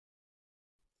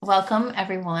Welcome,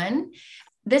 everyone.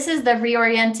 This is the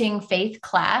Reorienting Faith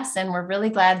class, and we're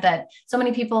really glad that so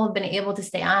many people have been able to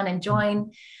stay on and join.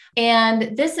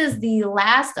 And this is the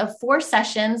last of 4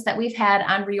 sessions that we've had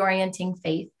on reorienting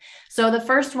faith. So the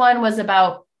first one was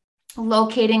about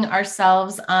locating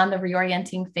ourselves on the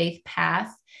reorienting faith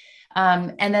path.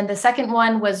 And then the second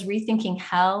one was rethinking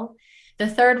hell. The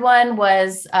third one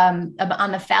was on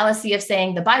the fallacy of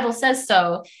saying the Bible says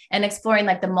so and exploring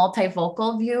like the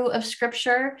multivocal view of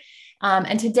scripture.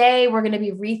 And today we're going to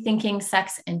be rethinking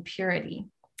sex and purity.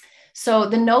 So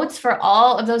the notes for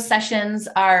all of those sessions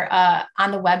are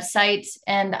on the website,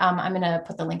 and I'm going to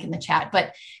put the link in the chat,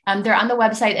 but they're on the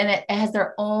website and it has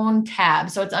their own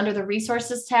tab. So it's under the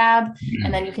resources tab,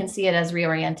 and then you can see it as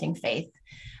reorienting faith.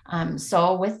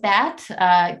 So with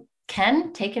that,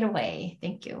 Ken, take it away.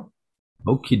 Thank you.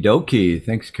 Okie dokie.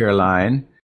 Thanks, Caroline.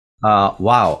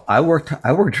 Wow, I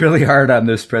worked really hard on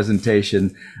this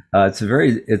presentation. It's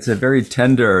a very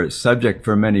tender subject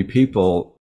for many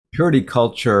people. Purity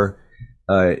culture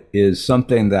is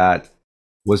something that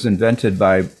was invented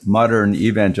by modern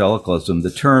evangelicalism.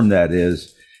 The term that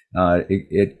is,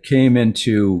 it came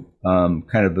into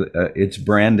its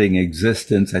branding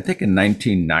existence, I think, in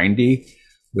 1990.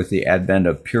 With the advent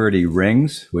of purity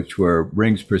rings, which were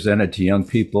rings presented to young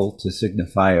people to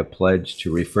signify a pledge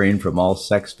to refrain from all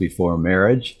sex before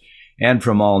marriage and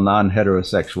from all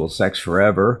non-heterosexual sex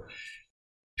forever.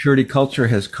 Purity culture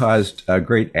has caused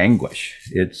great anguish.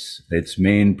 Its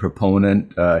main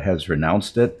proponent has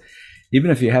renounced it.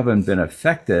 Even if you haven't been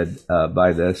affected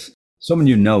by this, someone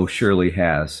you know surely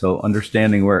has. So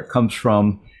understanding where it comes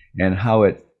from and how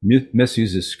it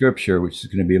misuses scripture, which is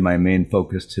going to be my main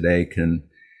focus today, can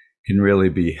really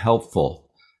be helpful.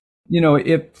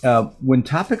 When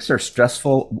topics are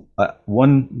stressful,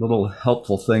 one little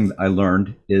helpful thing I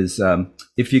learned is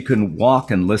if you can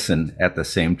walk and listen at the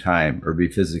same time or be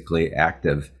physically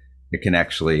active, it can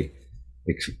actually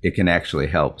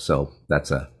help. So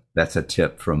that's a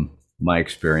tip from my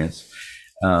experience.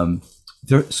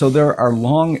 There are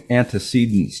long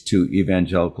antecedents to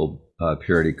evangelical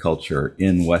purity culture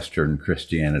in Western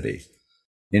Christianity.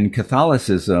 In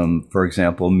Catholicism, for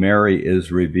example, Mary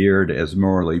is revered as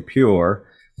morally pure,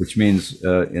 which means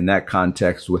in that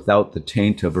context, without the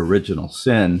taint of original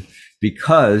sin,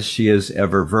 because she is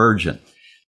ever virgin.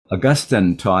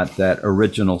 Augustine taught that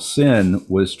original sin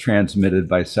was transmitted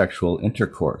by sexual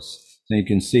intercourse. So you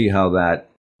can see how that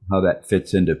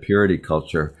fits into purity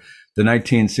culture. The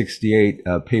 1968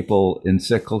 papal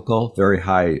encyclical, very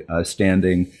high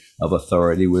standing of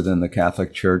authority within the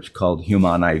Catholic Church, called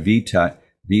Humanae Vitae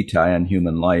and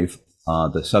Human Life,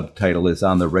 the subtitle is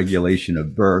On the Regulation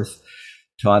of Birth,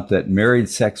 taught that married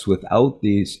sex without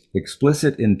the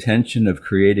explicit intention of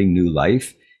creating new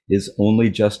life is only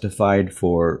justified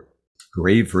for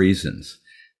grave reasons.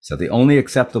 So the only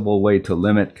acceptable way to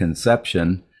limit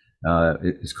conception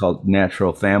is called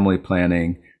natural family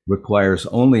planning, requires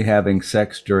only having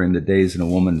sex during the days in a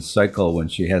woman's cycle when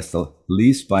she has the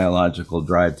least biological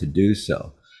drive to do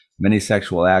so. Many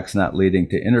sexual acts not leading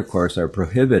to intercourse are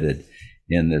prohibited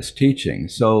in this teaching.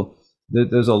 So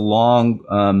there's a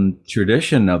long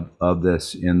tradition of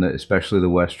this especially the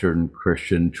Western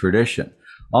Christian tradition.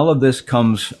 All of this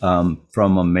comes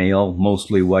from a male,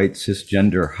 mostly white,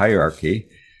 cisgender hierarchy.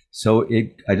 So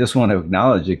I just want to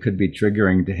acknowledge it could be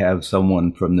triggering to have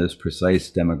someone from this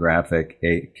precise demographic,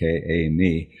 aka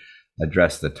me,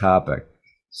 address the topic.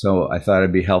 So I thought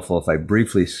it'd be helpful if I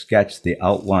briefly sketch the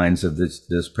outlines of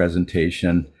this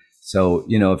presentation. So,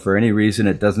 if for any reason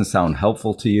it doesn't sound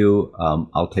helpful to you,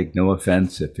 I'll take no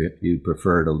offense if you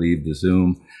prefer to leave the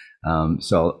Zoom.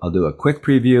 So I'll do a quick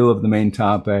preview of the main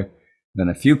topic, then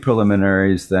a few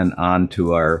preliminaries, then on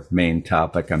to our main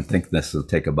topic. I'm thinking this will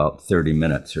take about 30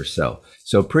 minutes or so.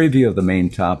 So preview of the main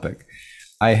topic.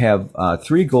 I have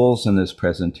 3 goals in this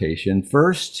presentation.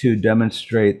 First, to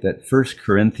demonstrate that 1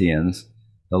 Corinthians,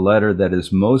 the letter that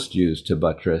is most used to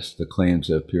buttress the claims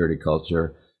of purity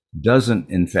culture, doesn't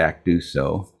in fact do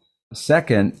so.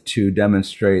 Second, to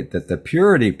demonstrate that the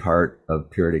purity part of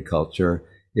purity culture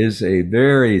is a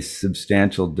very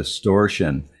substantial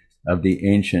distortion of the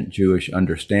ancient Jewish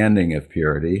understanding of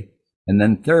purity. And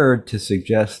then third, to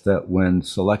suggest that when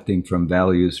selecting from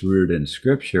values rooted in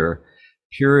Scripture,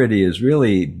 purity is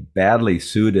really badly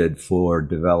suited for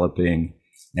developing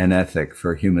an ethic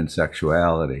for human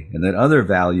sexuality, and that other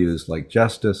values like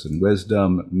justice and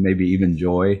wisdom, maybe even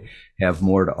joy, have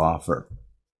more to offer.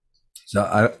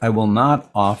 So I will not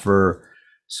offer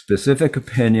specific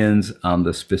opinions on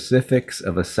the specifics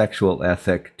of a sexual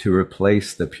ethic to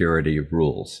replace the purity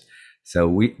rules. So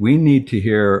we need to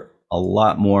hear a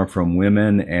lot more from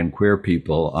women and queer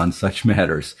people on such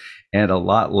matters, and a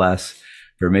lot less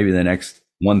for maybe the next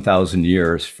 1,000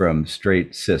 years from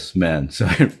straight cis men. So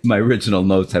my original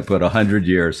notes, I put 100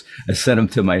 years. I sent them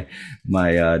to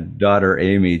my daughter,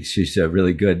 Amy. She's a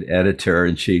really good editor,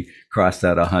 and she crossed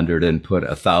out 100 and put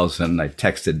 1,000. I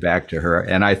texted back to her,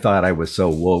 and I thought I was so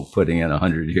woke putting in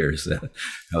 100 years. That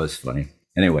was funny.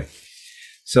 Anyway,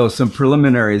 so some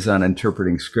preliminaries on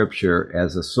interpreting scripture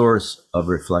as a source of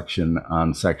reflection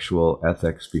on sexual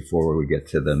ethics before we get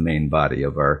to the main body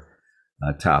of our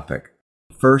topic.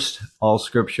 First, all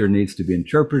scripture needs to be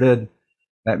interpreted.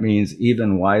 That means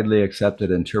even widely accepted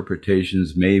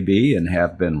interpretations may be and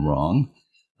have been wrong.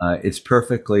 It's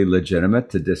perfectly legitimate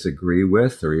to disagree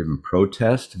with or even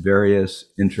protest various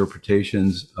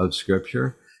interpretations of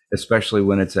scripture, especially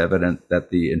when it's evident that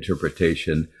the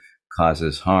interpretation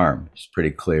causes harm. It's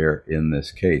pretty clear in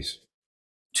this case.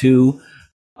 Two,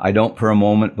 I don't for a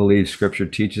moment believe scripture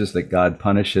teaches that God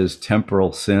punishes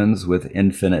temporal sins with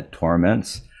infinite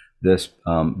torments. This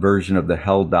version of the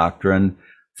hell doctrine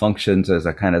functions as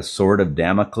a kind of sword of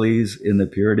Damocles in the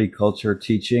purity culture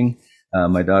teaching.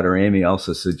 My daughter Amy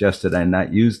also suggested I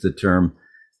not use the term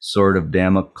sword of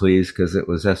Damocles because it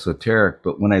was esoteric.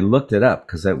 But when I looked it up,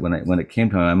 because when it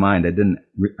came to my mind,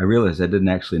 I realized I didn't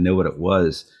actually know what it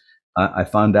was. I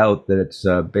found out that it's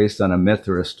based on a myth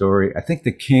or a story. I think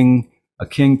a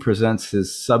king presents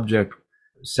his subject,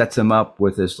 sets him up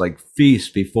with this like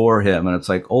feast before him, and it's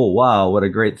like, oh wow, what a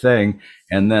great thing.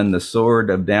 And then the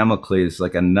sword of Damocles,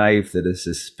 like a knife that is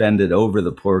suspended over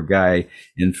the poor guy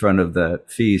in front of the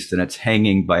feast, and it's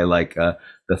hanging by like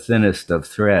the thinnest of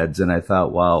threads. And I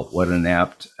thought, wow, what an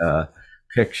apt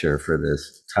picture for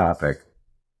this topic.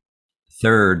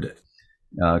 Third,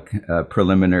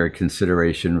 preliminary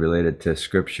consideration related to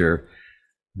scripture: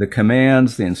 the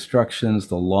commands, the instructions,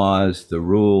 the laws, the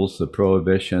rules, the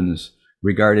prohibitions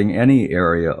regarding any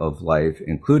area of life,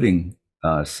 including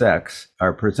sex,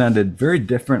 are presented very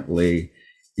differently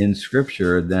in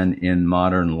scripture than in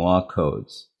modern law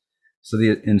codes. So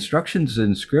the instructions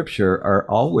in scripture are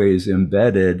always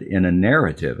embedded in a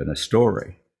narrative, in a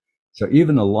story. So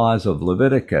even the laws of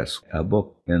Leviticus, a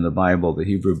book in the Bible, the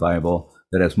Hebrew Bible,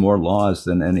 that has more laws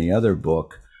than any other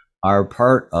book, are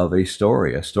part of a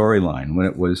story, a storyline. When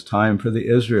it was time for the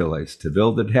Israelites to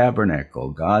build the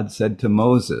tabernacle, God said to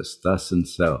Moses, thus and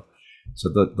so. So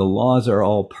the laws are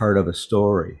all part of a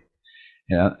story.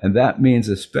 Yeah, and that means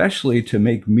especially to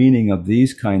make meaning of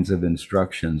these kinds of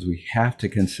instructions, we have to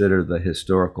consider the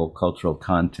historical cultural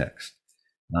context.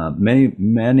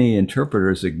 Many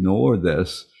interpreters ignore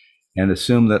this and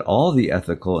assume that all the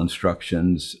ethical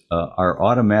instructions are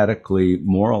automatically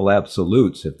moral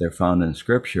absolutes if they're found in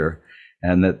scripture,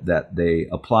 and that they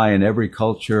apply in every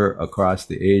culture across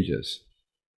the ages.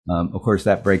 Of course,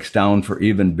 that breaks down for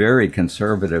even very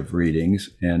conservative readings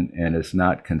and is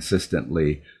not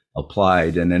consistently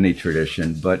applied in any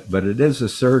tradition, but it is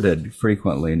asserted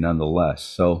frequently nonetheless.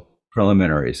 So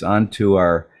preliminaries. On to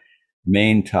our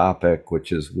main topic,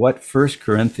 which is what 1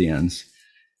 Corinthians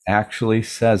actually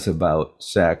says about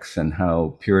sex and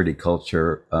how purity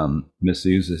culture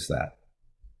misuses that.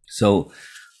 So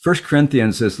 1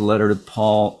 Corinthians is the letter to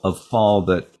Paul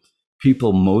that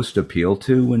people most appeal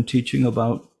to when teaching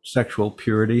about sexual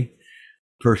purity.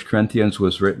 1 Corinthians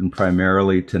was written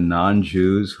primarily to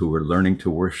non-Jews who were learning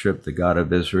to worship the God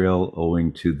of Israel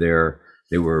owing to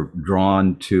they were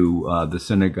drawn to the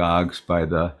synagogues by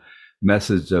the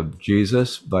message of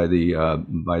Jesus, by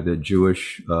the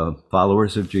Jewish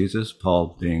followers of Jesus,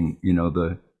 Paul being,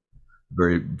 the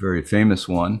very, very famous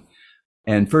one.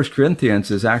 And 1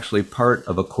 Corinthians is actually part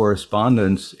of a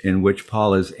correspondence in which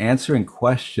Paul is answering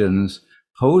questions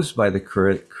posed by the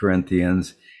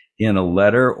Corinthians in a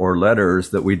letter or letters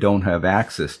that we don't have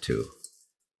access to.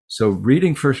 So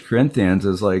reading 1 Corinthians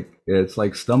it's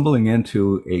like stumbling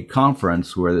into a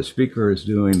conference where the speaker is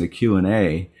doing the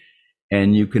Q&A,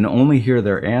 and you can only hear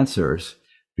their answers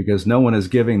because no one is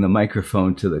giving the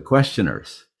microphone to the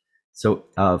questioners. So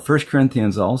 1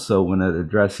 Corinthians also, when it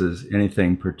addresses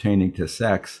anything pertaining to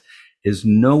sex, is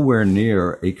nowhere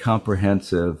near a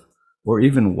comprehensive or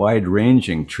even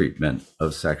wide-ranging treatment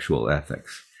of sexual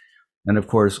ethics. And of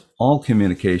course, all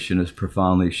communication is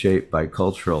profoundly shaped by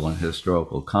cultural and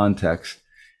historical context,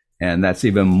 and that's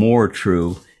even more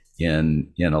true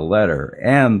in a letter.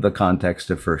 And the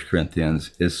context of 1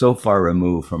 Corinthians is so far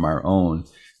removed from our own,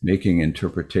 making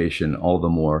interpretation all the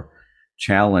more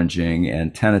challenging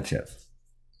and tentative.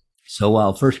 So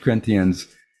while 1 Corinthians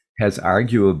has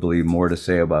arguably more to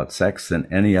say about sex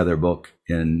than any other book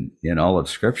in all of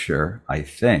Scripture, I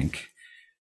think,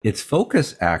 its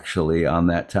focus actually on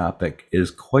that topic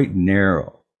is quite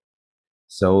narrow.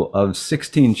 So of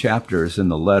 16 chapters in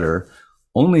the letter,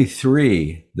 only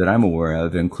 3 that I'm aware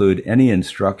of include any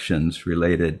instructions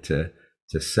related to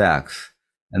sex.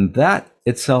 And that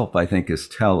itself, I think, is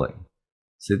telling.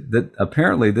 So that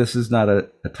apparently this is not a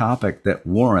topic that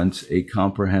warrants a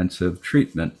comprehensive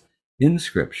treatment in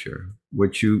Scripture,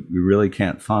 which you really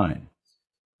can't find.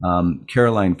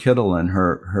 Caroline Kittle and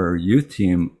her youth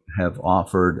team have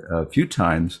offered a few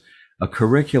times a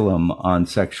curriculum on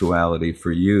sexuality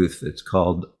for youth. It's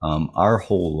called Our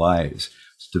Whole Lives.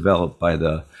 It's developed by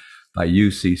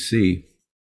UCC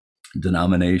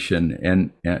denomination,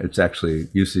 and it's actually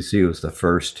UCC was the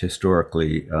first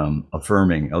historically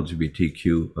affirming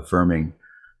LGBTQ affirming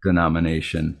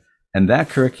denomination, and that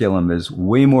curriculum is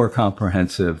way more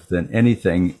comprehensive than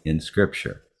anything in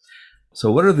Scripture.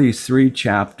 So what are these 3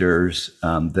 chapters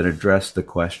that address the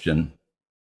question,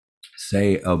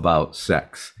 say, about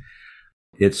sex?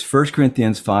 It's 1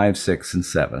 Corinthians 5, 6, and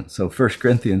 7. So 1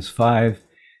 Corinthians 5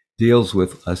 deals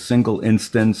with a single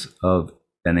instance of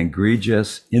an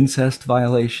egregious incest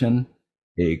violation.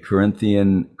 A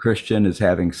Corinthian Christian is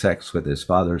having sex with his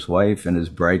father's wife and is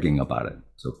bragging about it.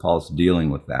 So Paul's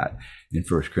dealing with that in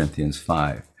 1 Corinthians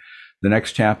 5. The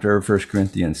next chapter, 1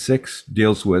 Corinthians 6,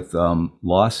 deals with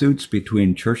lawsuits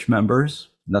between church members,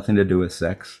 nothing to do with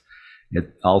sex.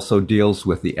 It also deals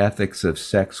with the ethics of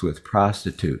sex with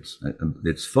prostitutes.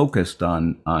 It's focused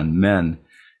on men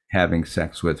having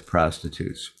sex with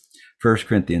prostitutes. 1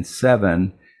 Corinthians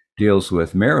 7 deals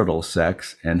with marital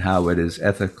sex and how it is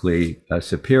ethically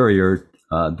superior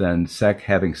than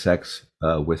having sex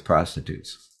with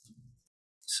prostitutes.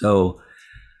 So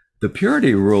the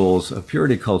purity rules of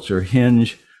purity culture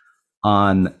hinge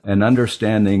on an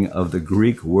understanding of the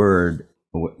Greek word.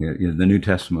 The New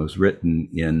Testament was written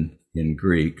in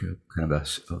Greek, kind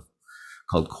of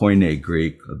called Koine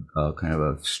Greek, kind of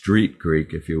a street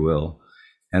Greek, if you will.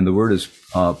 And the word is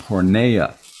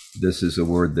porneia. This is a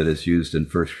word that is used in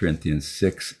 1 Corinthians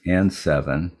 6 and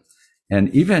 7.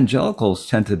 And evangelicals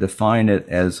tend to define it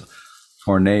as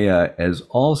porneia as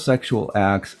all sexual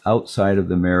acts outside of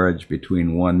the marriage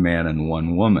between one man and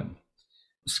one woman.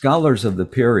 Scholars of the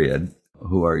period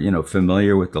who are,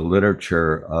 familiar with the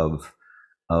literature of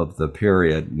the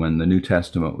period when the New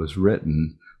Testament was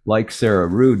written, like Sarah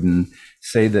Rudin,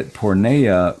 say that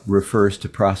porneia refers to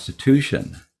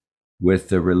prostitution, with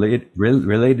the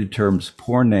related terms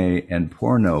porne and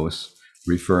pornos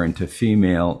referring to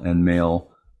female and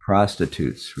male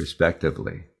prostitutes,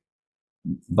 respectively.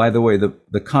 By the way,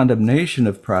 the condemnation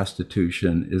of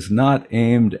prostitution is not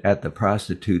aimed at the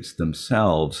prostitutes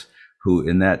themselves, who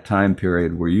in that time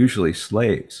period were usually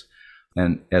slaves.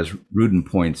 And as Rudin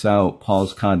points out,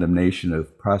 Paul's condemnation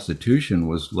of prostitution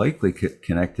was likely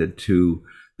connected to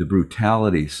the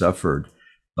brutality suffered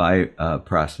by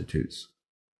prostitutes.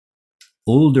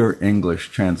 Older English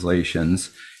translations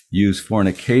use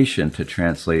fornication to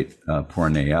translate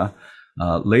porneia.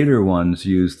 Later ones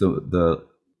use the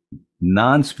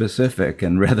non-specific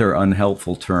and rather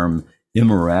unhelpful term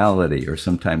immorality, or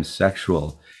sometimes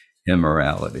sexual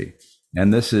immorality.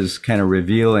 And this is kind of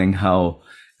revealing how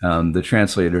the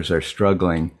translators are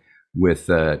struggling with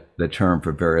the term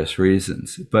for various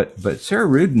reasons. But Sarah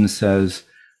Rudin says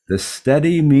the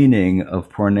steady meaning of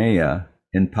porneia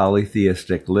in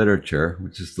polytheistic literature,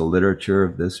 which is the literature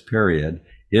of this period,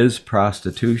 is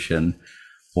prostitution,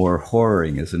 or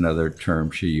whoring is another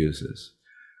term she uses.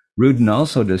 Rudin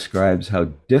also describes how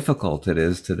difficult it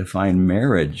is to define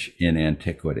marriage in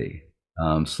antiquity.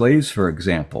 Slaves, for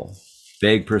example,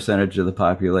 big percentage of the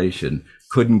population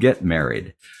couldn't get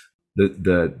married.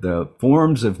 The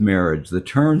forms of marriage, the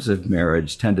terms of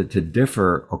marriage tended to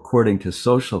differ according to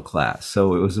social class.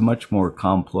 So it was a much more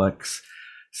complex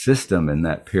system in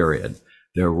that period.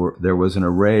 There was an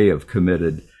array of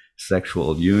committed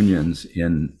sexual unions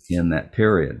in that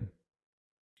period.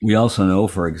 We also know,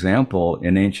 for example,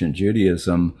 in ancient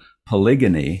Judaism,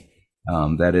 polygamy,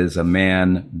 that is a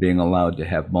man being allowed to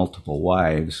have multiple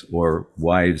wives, or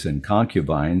wives and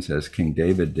concubines, as King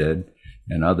David did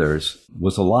and others,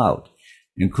 was allowed,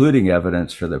 including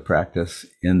evidence for the practice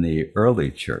in the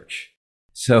early church.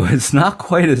 So it's not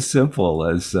quite as simple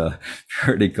as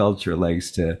purity culture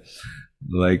likes to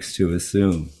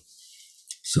assume.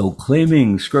 So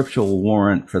claiming scriptural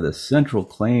warrant for the central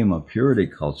claim of purity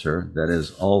culture, that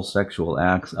is, all sexual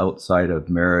acts outside of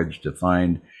marriage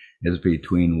defined as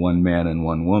between one man and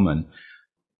one woman,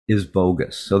 is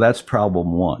bogus. So that's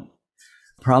problem 1.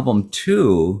 Problem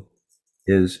 2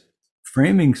 is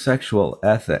framing sexual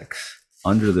ethics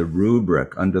under the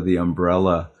rubric, under the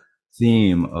umbrella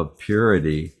theme of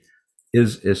purity,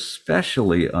 is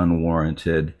especially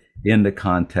unwarranted in the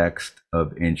context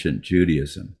of ancient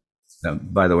Judaism.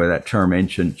 By the way, that term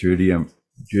ancient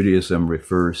Judaism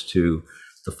refers to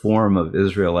the form of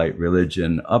Israelite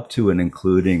religion up to and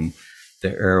including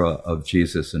the era of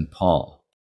Jesus and Paul.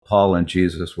 Paul and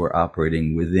Jesus were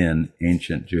operating within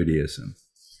ancient Judaism.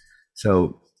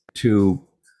 So to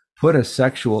put a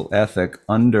sexual ethic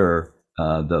under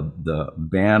the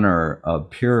banner of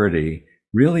purity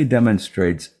really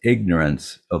demonstrates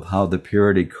ignorance of how the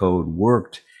purity code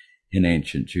worked in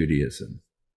ancient Judaism.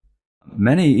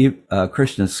 Many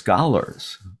Christian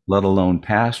scholars, let alone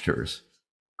pastors,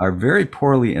 are very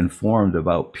poorly informed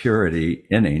about purity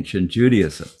in ancient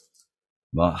Judaism.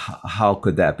 Well, how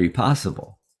could that be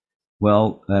possible?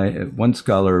 Well, one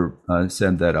scholar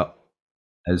said that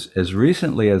as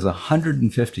recently as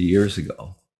 150 years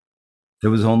ago,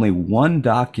 there was only one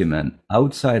document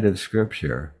outside of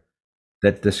Scripture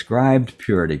that described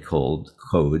purity codes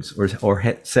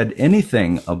or said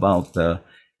anything about the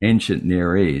ancient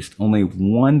Near East. Only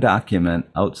one document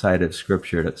outside of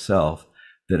Scripture itself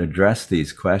that addressed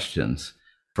these questions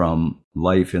from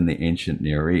life in the ancient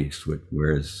Near East,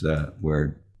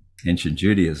 where ancient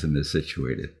Judaism is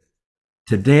situated.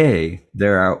 Today,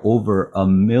 there are over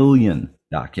 1 million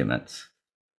documents.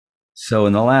 So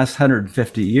in the last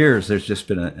 150 years, there's just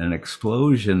been an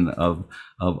explosion of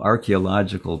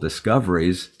archaeological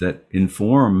discoveries that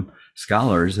inform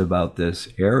scholars about this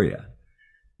area.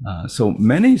 So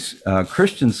many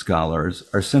Christian scholars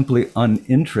are simply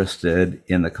uninterested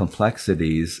in the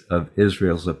complexities of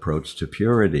Israel's approach to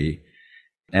purity,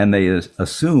 and they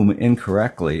assume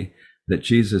incorrectly that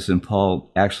Jesus and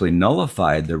Paul actually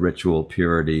nullified the ritual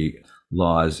purity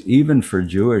laws even for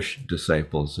Jewish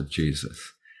disciples of Jesus.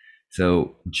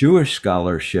 So Jewish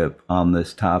scholarship on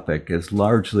this topic is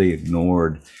largely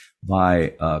ignored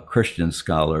by Christian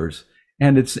scholars,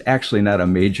 and it's actually not a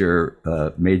major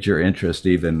interest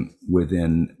even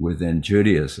within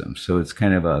Judaism. So it's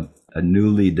kind of a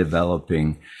newly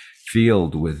developing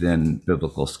field within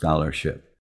biblical scholarship.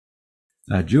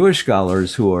 Jewish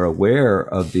scholars who are aware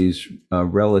of these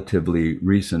relatively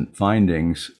recent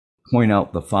findings point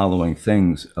out the following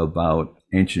things about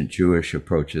ancient Jewish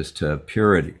approaches to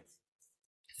purity.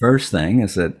 First thing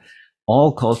is that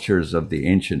all cultures of the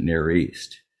ancient Near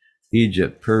East,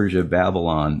 Egypt, Persia,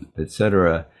 Babylon,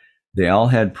 etc., they all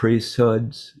had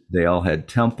priesthoods, they all had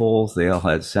temples, they all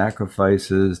had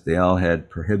sacrifices, they all had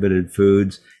prohibited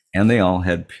foods, and they all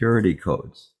had purity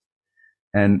codes.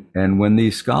 And when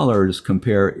these scholars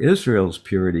compare Israel's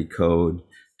purity code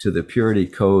to the purity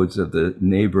codes of the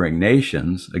neighboring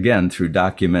nations, again, through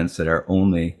documents that are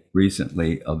only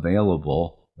recently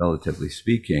available, relatively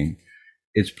speaking,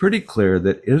 it's pretty clear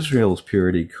that Israel's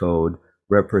purity code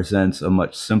represents a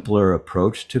much simpler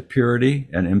approach to purity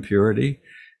and impurity.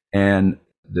 And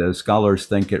the scholars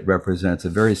think it represents a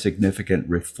very significant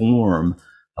reform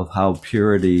of how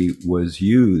purity was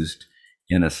used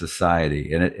in a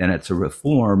society. And it's a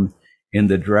reform in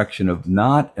the direction of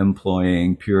not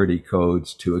employing purity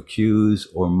codes to accuse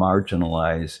or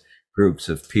marginalize groups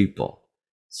of people.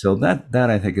 So that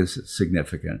I think is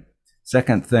significant.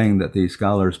 Second thing that these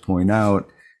scholars point out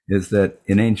is that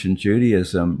in ancient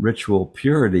Judaism, ritual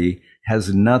purity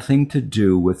has nothing to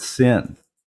do with sin.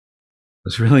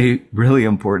 It's really, really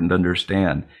important to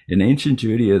understand. In ancient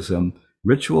Judaism,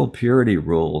 ritual purity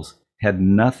rules had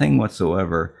nothing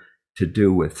whatsoever to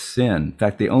do with sin. In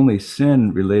fact, the only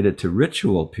sin related to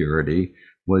ritual purity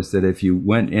was that if you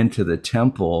went into the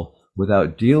temple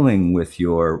without dealing with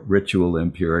your ritual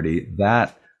impurity,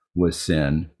 that was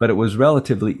sin. But it was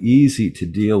relatively easy to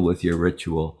deal with your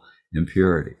ritual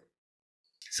impurity.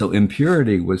 So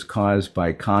impurity was caused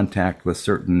by contact with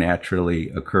certain naturally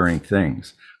occurring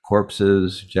things,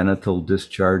 corpses, genital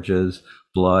discharges,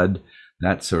 blood,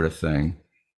 that sort of thing.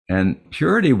 And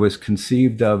purity was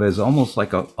conceived of as almost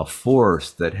like a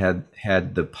force that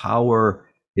had the power,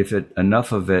 if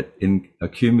enough of it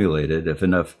accumulated, if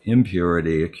enough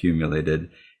impurity accumulated,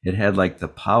 it had like the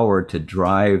power to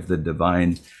drive the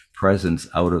divine presence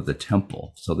out of the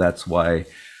temple. So that's why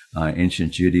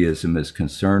ancient Judaism is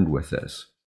concerned with this.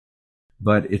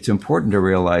 But it's important to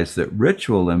realize that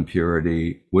ritual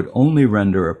impurity would only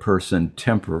render a person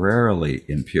temporarily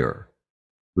impure,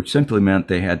 which simply meant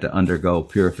they had to undergo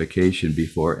purification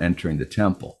before entering the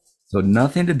temple. So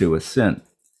nothing to do with sin.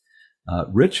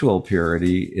 Ritual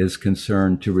purity is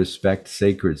concerned to respect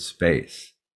sacred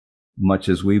space. Much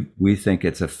as we think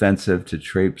it's offensive to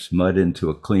traipse mud into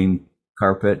a clean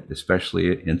carpet,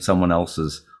 especially in someone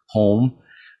else's home,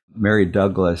 Mary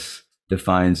Douglas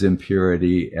defines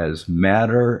impurity as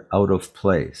matter out of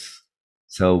place.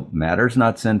 So matter's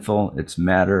not sinful, it's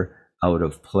matter out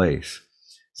of place.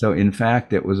 So in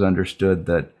fact, it was understood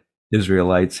that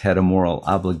Israelites had a moral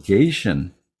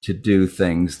obligation to do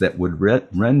things that would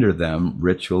render them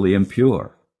ritually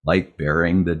impure, like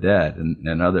burying the dead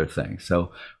and other things.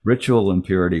 So ritual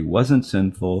impurity wasn't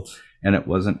sinful, and it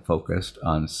wasn't focused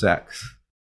on sex.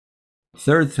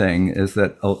 Third thing is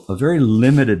that a very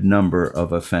limited number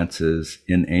of offenses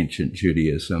in ancient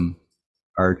Judaism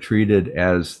are treated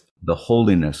as the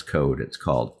holiness code, it's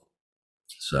called,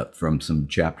 so from some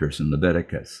chapters in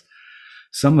Leviticus.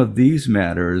 Some of these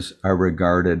matters are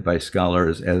regarded by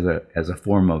scholars as a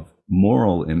form of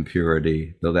moral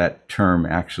impurity, though that term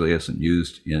actually isn't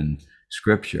used in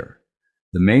Scripture.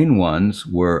 The main ones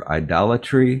were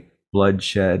idolatry,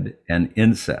 bloodshed, and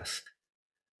incest.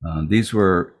 These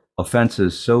were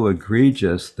offenses so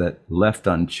egregious that, left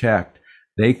unchecked,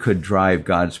 they could drive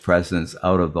God's presence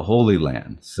out of the Holy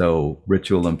Land. So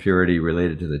ritual impurity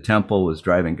related to the temple was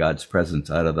driving God's presence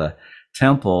out of the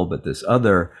temple, but this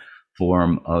other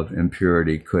form of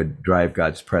impurity could drive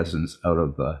God's presence out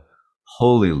of the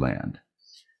Holy Land.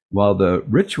 While the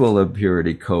ritual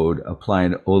impurity code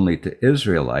applied only to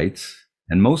Israelites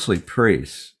and mostly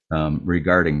priests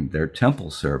regarding their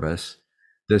temple service,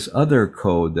 this other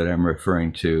code that I'm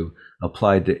referring to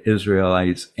applied to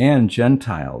Israelites and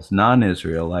Gentiles,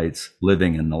 non-Israelites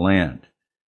living in the land.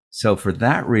 So for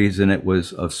that reason, it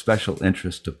was of special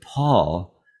interest to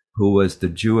Paul, who was the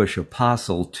Jewish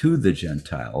apostle to the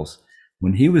Gentiles,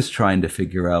 when he was trying to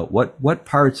figure out what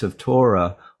parts of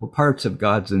Torah, what parts of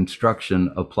God's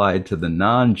instruction applied to the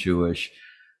non-Jewish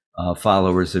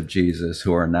followers of Jesus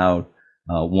who are now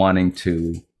wanting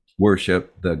to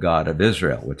worship the God of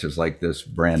Israel, which is like this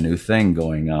brand new thing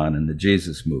going on in the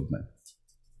Jesus movement.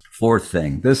 Fourth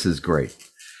thing, this is great.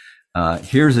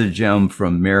 Here's a gem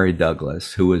from Mary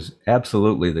Douglas, who is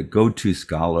absolutely the go-to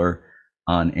scholar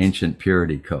on ancient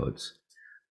purity codes,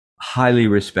 highly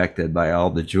respected by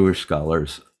all the Jewish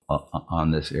scholars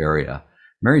on this area.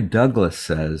 Mary Douglas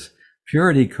says,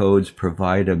 purity codes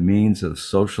provide a means of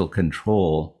social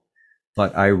control,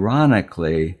 but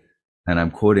ironically, and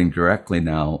I'm quoting directly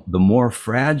now, the more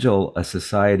fragile a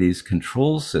society's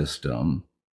control system,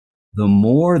 the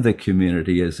more the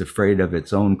community is afraid of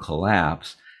its own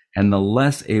collapse and the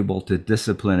less able to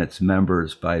discipline its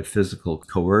members by physical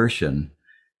coercion.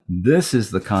 This is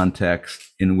the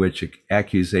context in which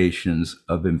accusations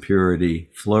of impurity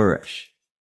flourish.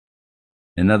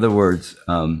 In other words,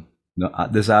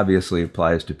 this obviously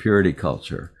applies to purity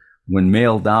culture. When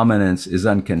male dominance is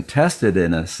uncontested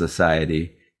in a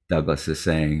society, Douglas is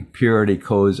saying, purity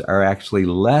codes are actually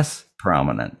less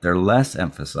prominent. They're less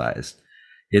emphasized.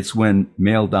 It's when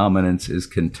male dominance is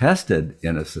contested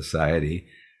in a society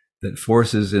that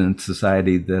forces in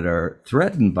society that are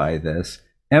threatened by this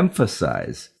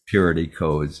emphasize purity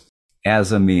codes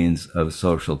as a means of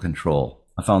social control.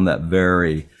 I found that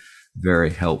very, very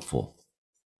helpful.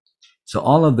 So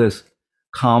all of this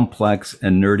complex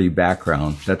and nerdy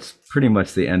background, that's pretty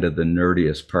much the end of the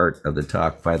nerdiest part of the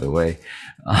talk, by the way.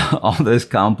 All this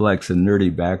complex and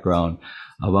nerdy background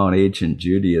about ancient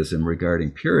Judaism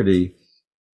regarding purity,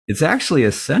 it's actually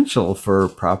essential for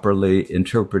properly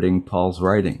interpreting Paul's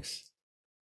writings.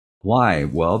 Why?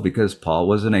 Well, because Paul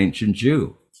was an ancient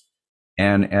Jew.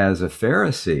 And as a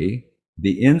Pharisee,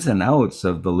 the ins and outs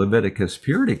of the Leviticus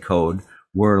purity code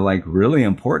were like really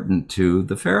important to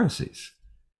the Pharisees.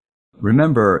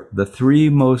 Remember, the three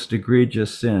most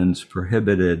egregious sins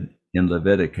prohibited in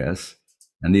Leviticus,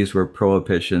 and these were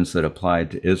prohibitions that applied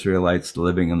to Israelites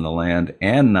living in the land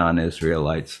and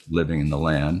non-Israelites living in the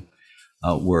land,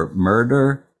 were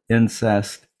murder,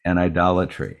 incest, and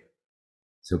idolatry.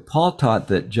 So Paul taught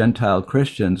that Gentile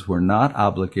Christians were not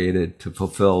obligated to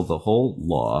fulfill the whole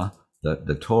law,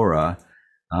 the Torah,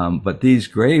 but these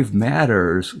grave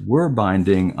matters were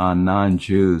binding on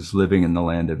non-Jews living in the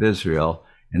land of Israel.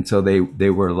 And so they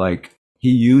were like, he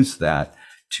used that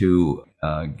to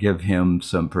give him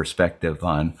some perspective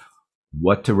on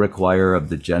what to require of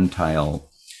the Gentile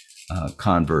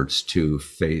converts to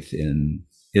faith in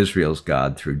Israel's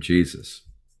God through Jesus.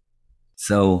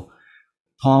 So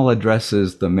Paul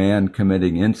addresses the man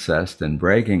committing incest and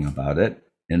bragging about it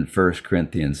in 1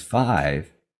 Corinthians 5.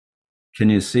 Can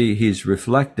you see he's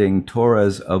reflecting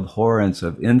Torah's abhorrence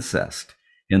of incest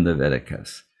in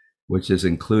Leviticus, which is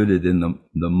included in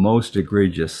the most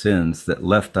egregious sins that,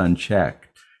 left unchecked,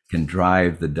 can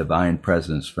drive the divine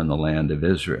presence from the land of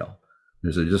Israel.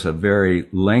 There's just a very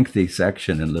lengthy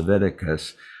section in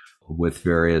Leviticus with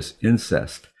various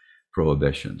incest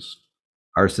prohibitions.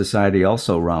 Our society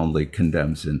also roundly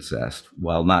condemns incest,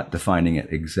 while not defining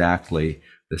it exactly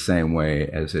the same way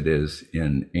as it is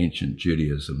in ancient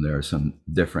Judaism. There are some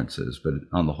differences, but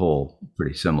on the whole,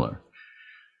 pretty similar.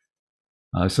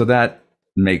 So that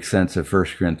makes sense of 1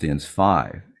 Corinthians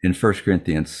 5. In 1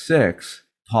 Corinthians 6,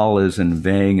 Paul is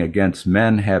inveighing against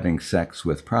men having sex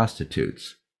with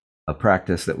prostitutes, a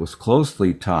practice that was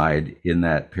closely tied in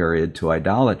that period to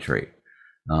idolatry.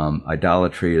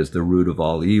 Idolatry is the root of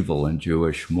all evil in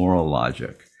Jewish moral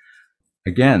logic.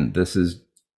 Again, this is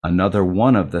another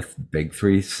one of the big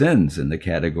three sins in the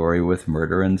category with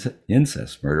murder and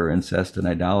incest, and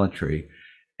idolatry.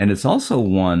 And it's also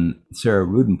one, Sarah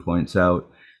Rudin points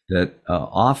out, that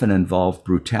often involved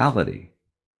brutality.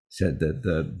 Said that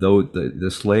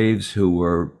the slaves who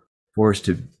were forced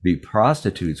to be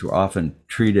prostitutes were often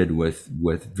treated with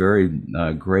very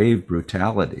grave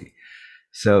brutality.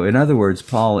 So in other words,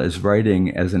 Paul is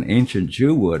writing as an ancient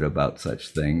Jew would about such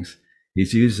things.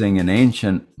 He's using an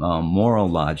ancient moral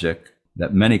logic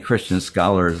that many Christian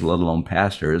scholars, let alone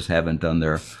pastors, haven't done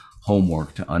their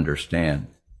homework to understand.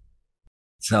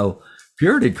 So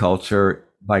purity culture,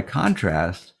 by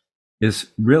contrast,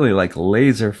 is really like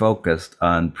laser focused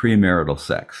on premarital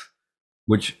sex,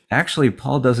 which actually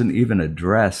Paul doesn't even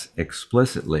address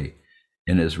explicitly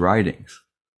in his writings.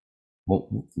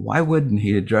 Well, why wouldn't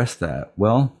he address that?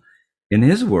 Well, in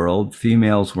his world,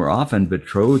 females were often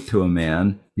betrothed to a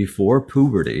man before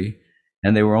puberty,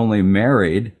 and they were only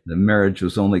married, the marriage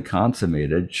was only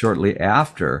consummated shortly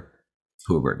after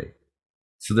puberty.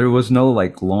 So there was no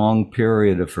like long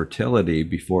period of fertility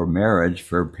before marriage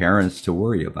for parents to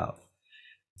worry about.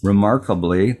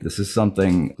 Remarkably, this is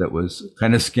something that was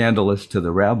kind of scandalous to the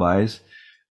rabbis,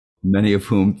 many of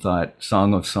whom thought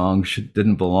Song of Songs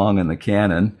didn't belong in the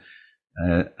canon.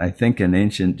 I think in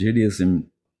ancient Judaism,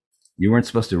 you weren't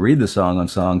supposed to read the Song of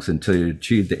Songs until you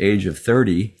achieved the age of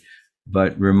 30.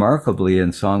 But remarkably,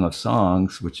 in Song of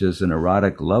Songs, which is an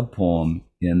erotic love poem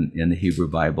in the Hebrew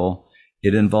Bible,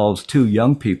 it involves two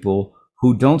young people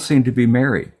who don't seem to be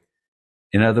married.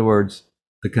 In other words,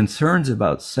 the concerns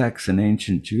about sex in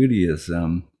ancient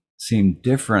Judaism seem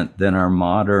different than our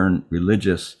modern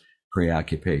religious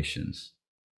preoccupations.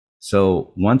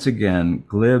 So once again,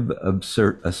 glib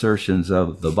assertions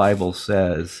of the Bible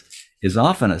says is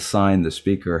often a sign the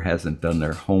speaker hasn't done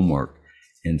their homework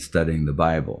in studying the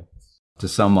Bible. To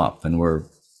sum up, and we're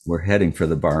heading for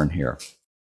the barn here,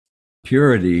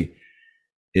 purity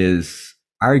is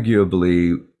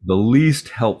arguably the least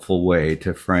helpful way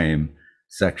to frame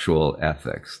sexual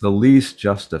ethics, the least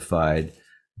justified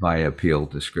by appeal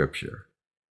to Scripture.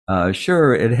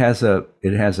 Sure, it has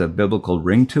a biblical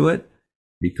ring to it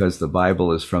because the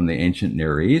Bible is from the ancient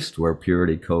Near East where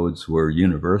purity codes were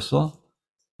universal.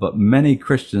 But many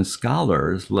Christian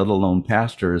scholars, let alone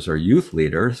pastors or youth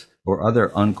leaders or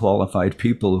other unqualified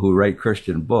people who write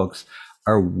Christian books,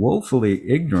 are woefully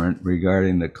ignorant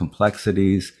regarding the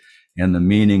complexities and the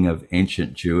meaning of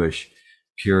ancient Jewish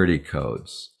purity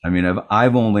codes. I mean,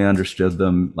 I've only understood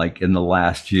them like in the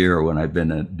last year when I've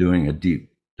been doing a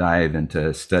deep dive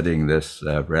into studying this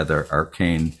rather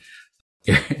arcane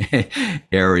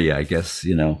area. I guess,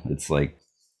 it's like,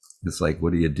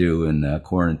 what do you do in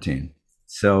quarantine?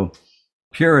 So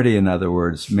purity, in other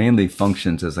words, mainly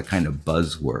functions as a kind of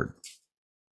buzzword.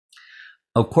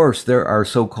 Of course, there are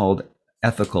so-called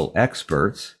ethical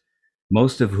experts,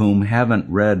 most of whom haven't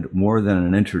read more than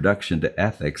an introduction to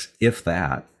ethics, if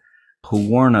that, who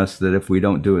warn us that if we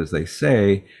don't do as they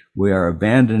say, we are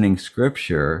abandoning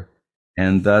Scripture,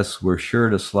 and thus we're sure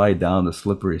to slide down the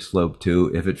slippery slope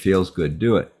too. If it feels good,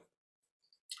 do it.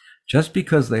 Just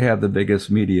because they have the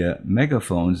biggest media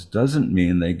megaphones doesn't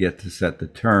mean they get to set the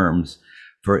terms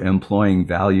for employing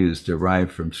values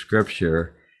derived from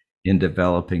Scripture in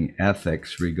developing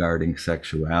ethics regarding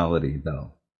sexuality,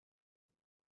 though.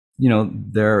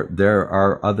 There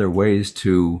are other ways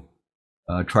to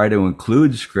try to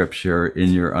include Scripture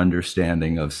in your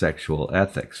understanding of sexual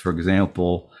ethics. For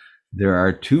example, there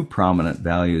are two prominent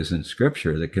values in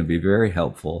Scripture that can be very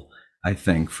helpful, I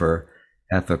think, for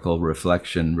ethical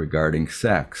reflection regarding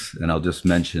sex. And I'll just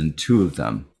mention two of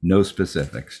them, no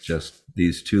specifics, just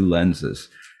these two lenses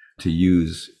to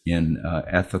use in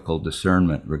ethical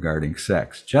discernment regarding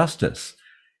sex. Justice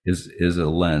is a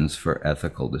lens for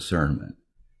ethical discernment.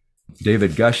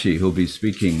 David Gushee, who'll be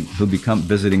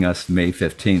visiting us May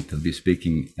 15th, he'll be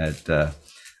speaking at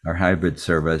our hybrid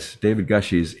service. David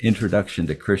Gushee's Introduction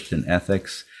to Christian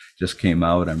Ethics just came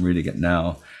out. I'm reading it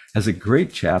now. Has a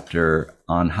great chapter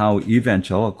on how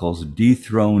evangelicals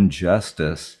dethrone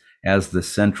justice as the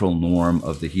central norm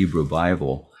of the Hebrew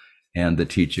Bible and the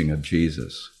teaching of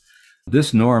Jesus.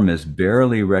 This norm is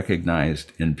barely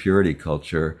recognized in purity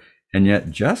culture, and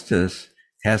yet justice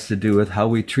has to do with how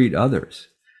we treat others.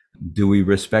 Do we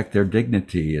respect their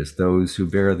dignity as those who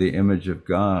bear the image of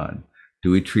God? Do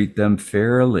we treat them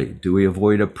fairly? Do we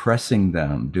avoid oppressing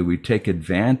them? Do we take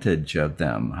advantage of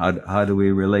them? How do we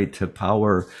relate to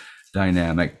power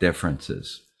dynamic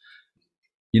differences.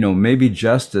 Maybe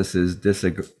justice is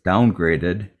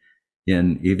downgraded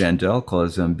in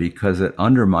evangelicalism because it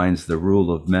undermines the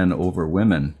rule of men over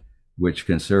women, which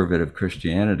conservative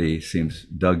Christianity seems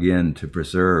dug in to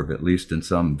preserve, at least in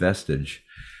some vestige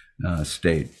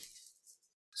state.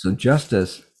 So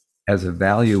justice as a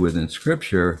value within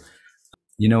Scripture,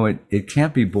 it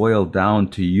can't be boiled down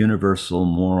to universal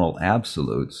moral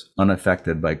absolutes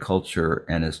unaffected by culture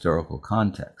and historical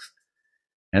context.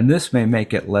 And this may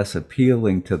make it less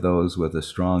appealing to those with a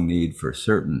strong need for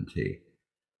certainty.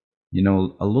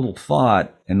 A little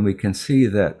thought, and we can see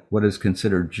that what is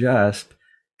considered just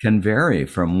can vary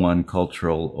from one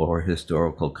cultural or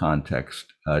historical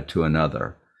context to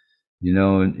another.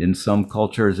 In some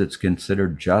cultures, it's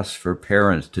considered just for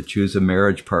parents to choose a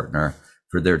marriage partner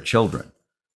for their children.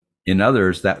 In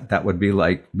others, that would be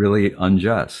like really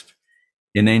unjust.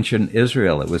 In ancient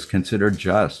Israel, it was considered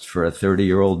just for a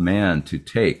 30-year-old man to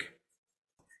take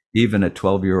even a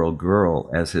 12-year-old girl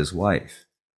as his wife.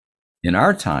 In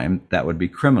our time, that would be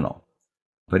criminal.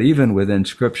 But even within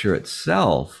Scripture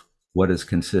itself, what is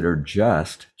considered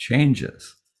just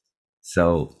changes.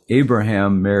 So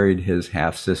Abraham married his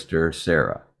half-sister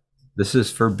Sarah. This is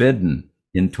forbidden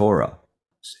in Torah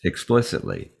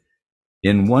explicitly.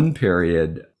 In one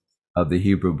period of the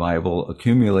Hebrew Bible,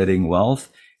 accumulating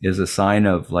wealth is a sign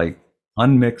of like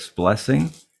unmixed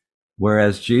blessing,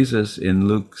 whereas Jesus in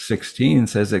Luke 16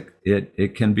 says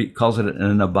it can be, calls it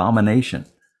an abomination.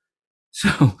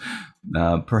 So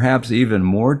perhaps even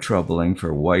more troubling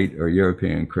for white or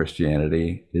European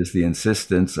Christianity is the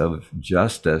insistence of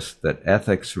justice that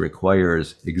ethics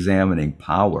requires examining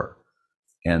power,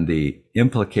 and the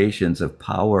implications of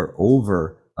power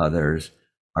over others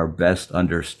are best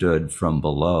understood from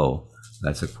below.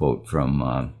 That's a quote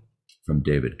from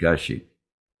David Gushee.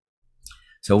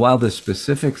 So while the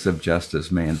specifics of justice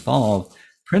may involve,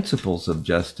 principles of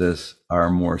justice are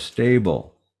more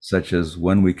stable, such as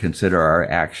when we consider our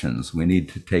actions, we need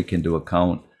to take into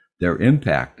account their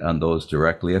impact on those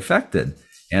directly affected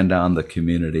and on the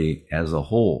community as a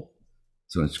whole.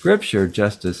 So in Scripture,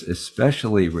 justice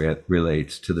especially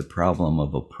relates to the problem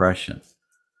of oppression.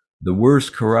 The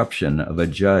worst corruption of a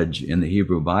judge in the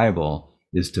Hebrew Bible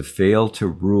is to fail to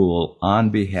rule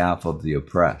on behalf of the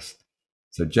oppressed.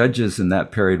 So judges in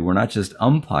that period were not just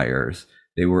umpires,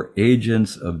 they were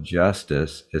agents of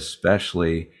justice,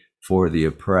 especially for the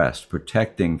oppressed,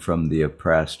 protecting from the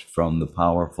oppressed from the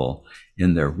powerful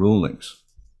in their rulings.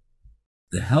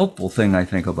 The helpful thing, I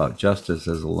think, about justice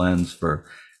as a lens for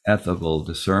ethical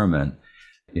discernment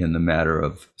in the matter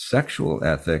of sexual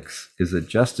ethics is that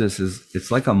justice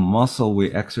it's like a muscle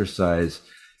we exercise,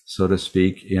 so to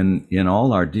speak, in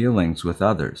all our dealings with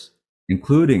others,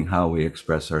 including how we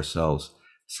express ourselves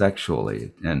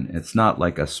sexually. And it's not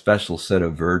like a special set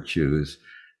of virtues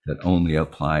that only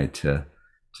apply to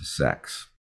sex.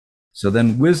 So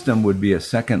then wisdom would be a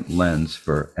second lens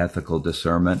for ethical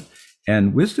discernment.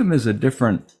 And wisdom is a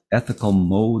different ethical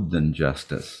mode than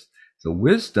justice. So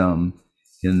wisdom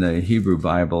in the Hebrew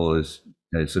Bible is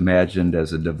imagined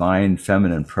as a divine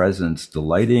feminine presence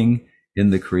delighting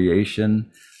in the creation,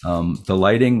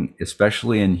 delighting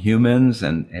especially in humans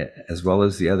and as well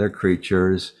as the other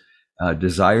creatures,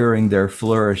 desiring their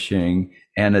flourishing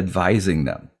and advising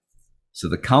them. So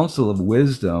the counsel of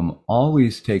wisdom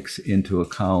always takes into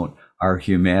account our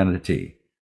humanity,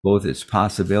 both its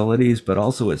possibilities, but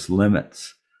also its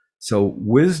limits. So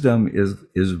wisdom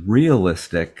is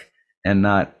realistic and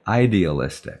not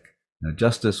idealistic. Now,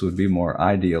 justice would be more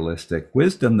idealistic.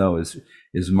 Wisdom, though,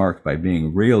 is marked by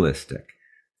being realistic.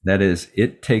 That is,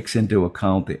 it takes into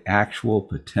account the actual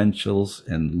potentials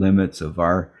and limits of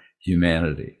our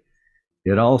humanity.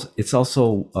 It's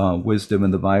also wisdom in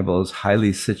the Bible is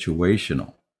highly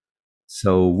situational.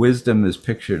 So wisdom is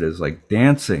pictured as like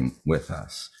dancing with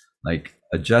us, like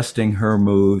adjusting her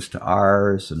moves to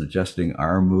ours and adjusting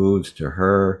our moves to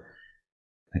her.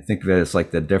 I think that it's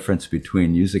like the difference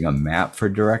between using a map for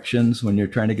directions when you're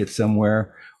trying to get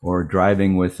somewhere or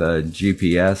driving with a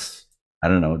GPS. I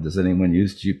don't know. Does anyone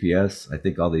use GPS? I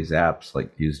think all these apps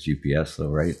like use GPS though,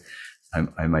 right?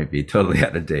 I might be totally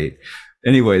out of date.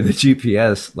 Anyway, the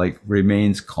GPS like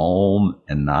remains calm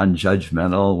and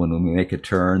non-judgmental when we make a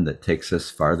turn that takes us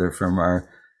farther from our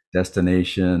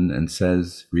destination and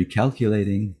says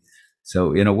recalculating.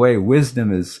 So in a way,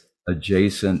 wisdom is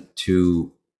adjacent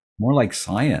to more like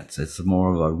science. It's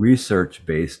more of a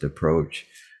research-based approach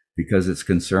because it's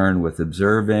concerned with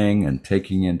observing and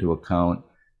taking into account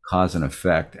cause and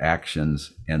effect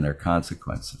actions and their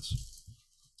consequences.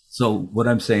 So what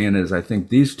I'm saying is I think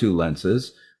these two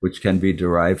lenses, which can be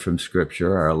derived from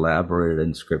Scripture, are elaborated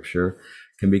in Scripture,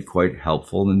 can be quite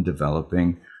helpful in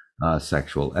developing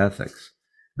sexual ethics.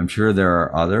 I'm sure there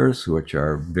are others which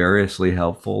are variously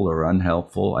helpful or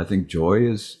unhelpful. I think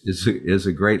joy is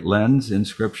a great lens in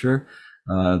Scripture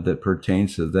that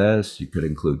pertains to this. You could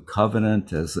include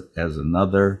covenant as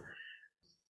another.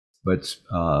 But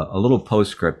a little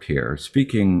postscript here.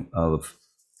 Speaking of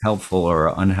helpful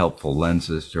or unhelpful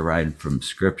lenses derived from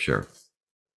Scripture,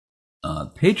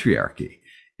 patriarchy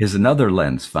is another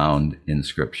lens found in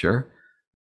Scripture.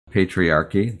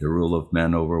 Patriarchy, the rule of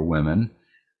men over women,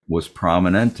 was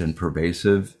prominent and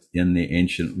pervasive in the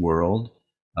ancient world.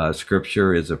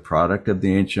 Scripture is a product of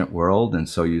the ancient world, and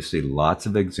so you see lots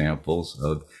of examples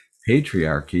of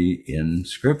patriarchy in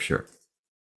Scripture.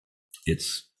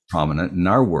 It's prominent in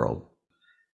our world.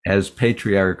 As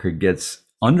patriarchy gets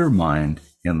undermined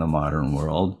in the modern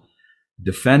world,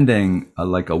 defending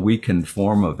like a weakened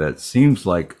form of it seems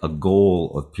like a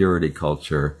goal of purity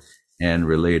culture and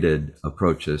related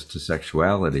approaches to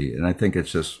sexuality. And I think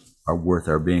it's just worth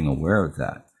our being aware of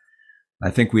that. I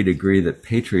think we'd agree that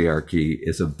patriarchy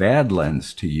is a bad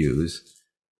lens to use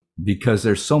because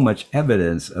there's so much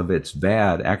evidence of its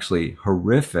bad, actually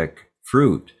horrific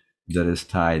fruit that is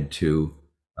tied to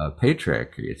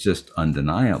patriarchy. It's just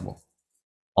undeniable.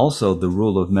 Also, the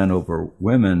rule of men over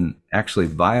women actually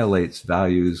violates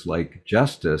values like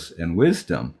justice and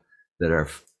wisdom that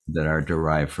are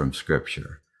derived from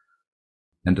Scripture.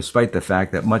 And despite the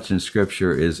fact that much in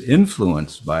Scripture is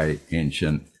influenced by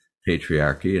ancient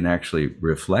patriarchy and actually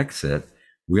reflects it,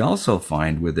 we also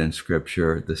find within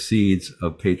Scripture the seeds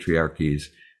of patriarchy's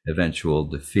eventual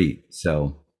defeat.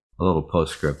 So a little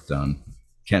postscript on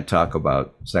can't talk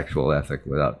about sexual ethic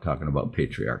without talking about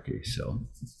patriarchy. So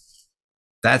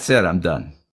that's it. I'm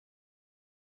done.